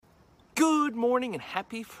Good morning and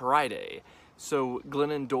happy Friday. So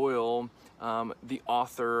Glennon Doyle, the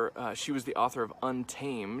author, she was the author of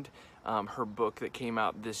Untamed, her book that came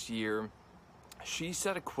out this year. She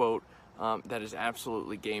said a quote that is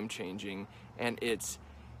absolutely game-changing, and it's,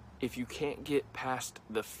 "If you can't get past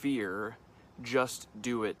the fear, just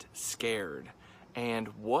do it scared." And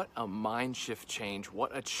what a mind shift change,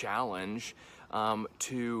 what a challenge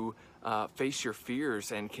to face your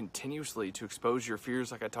fears and continuously to expose your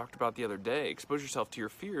fears like I talked about the other day. Expose yourself to your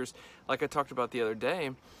fears like I talked about the other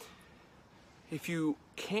day. If you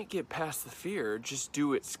can't get past the fear, just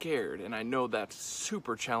do it scared. And I know that's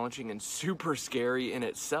super challenging and super scary in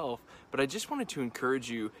itself, but I just wanted to encourage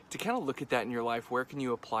you to kind of look at that in your life. Where can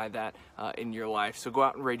you apply that in your life? So go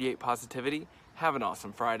out and radiate positivity. Have an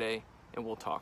awesome Friday, and we'll talk.